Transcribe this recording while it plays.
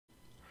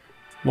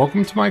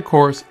Welcome to my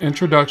course,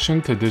 Introduction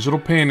to Digital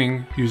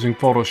Painting Using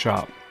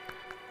Photoshop.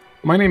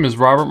 My name is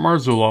Robert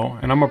Marzullo,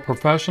 and I'm a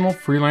professional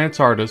freelance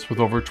artist with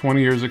over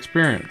 20 years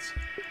experience.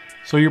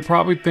 So you're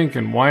probably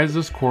thinking, why is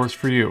this course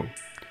for you?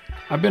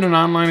 I've been an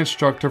online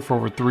instructor for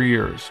over 3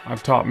 years.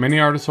 I've taught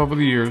many artists over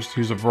the years to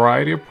use a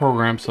variety of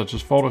programs such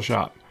as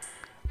Photoshop.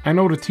 I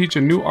know to teach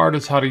a new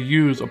artist how to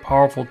use a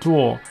powerful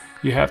tool,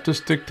 you have to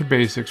stick to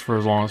basics for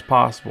as long as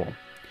possible.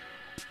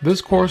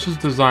 This course is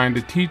designed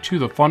to teach you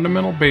the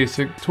fundamental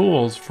basic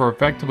tools for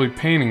effectively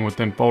painting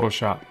within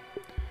Photoshop.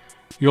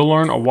 You'll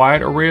learn a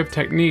wide array of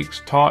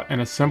techniques taught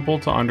in a simple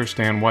to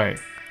understand way.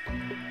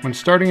 When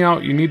starting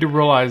out, you need to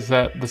realize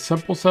that the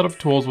simple set of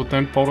tools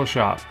within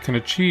Photoshop can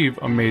achieve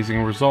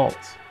amazing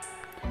results.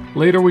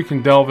 Later we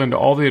can delve into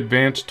all the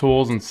advanced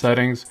tools and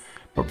settings,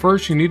 but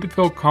first you need to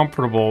feel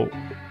comfortable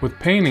with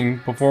painting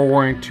before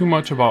worrying too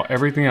much about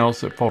everything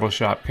else that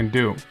Photoshop can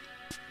do.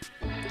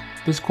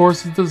 This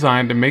course is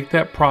designed to make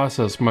that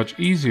process much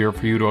easier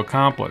for you to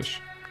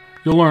accomplish.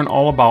 You'll learn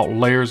all about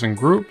layers and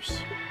groups,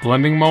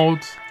 blending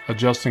modes,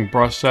 adjusting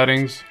brush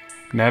settings,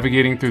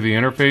 navigating through the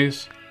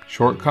interface,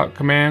 shortcut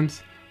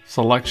commands,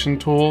 selection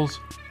tools,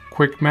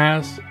 quick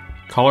mask,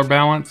 color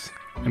balance,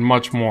 and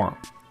much more.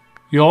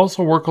 You'll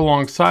also work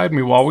alongside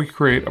me while we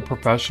create a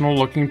professional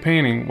looking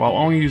painting while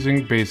only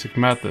using basic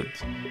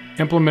methods,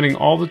 implementing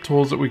all the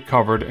tools that we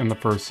covered in the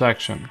first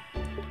section.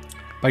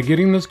 By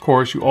getting this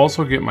course, you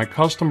also get my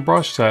custom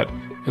brush set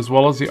as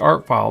well as the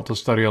art file to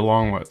study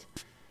along with.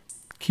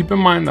 Keep in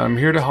mind that I'm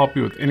here to help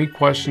you with any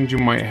questions you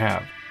might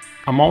have.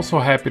 I'm also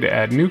happy to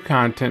add new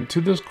content to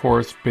this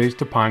course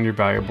based upon your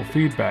valuable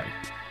feedback.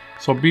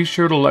 So be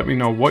sure to let me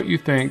know what you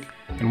think,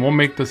 and we'll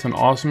make this an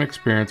awesome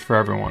experience for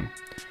everyone.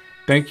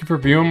 Thank you for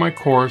viewing my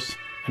course,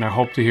 and I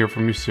hope to hear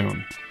from you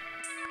soon.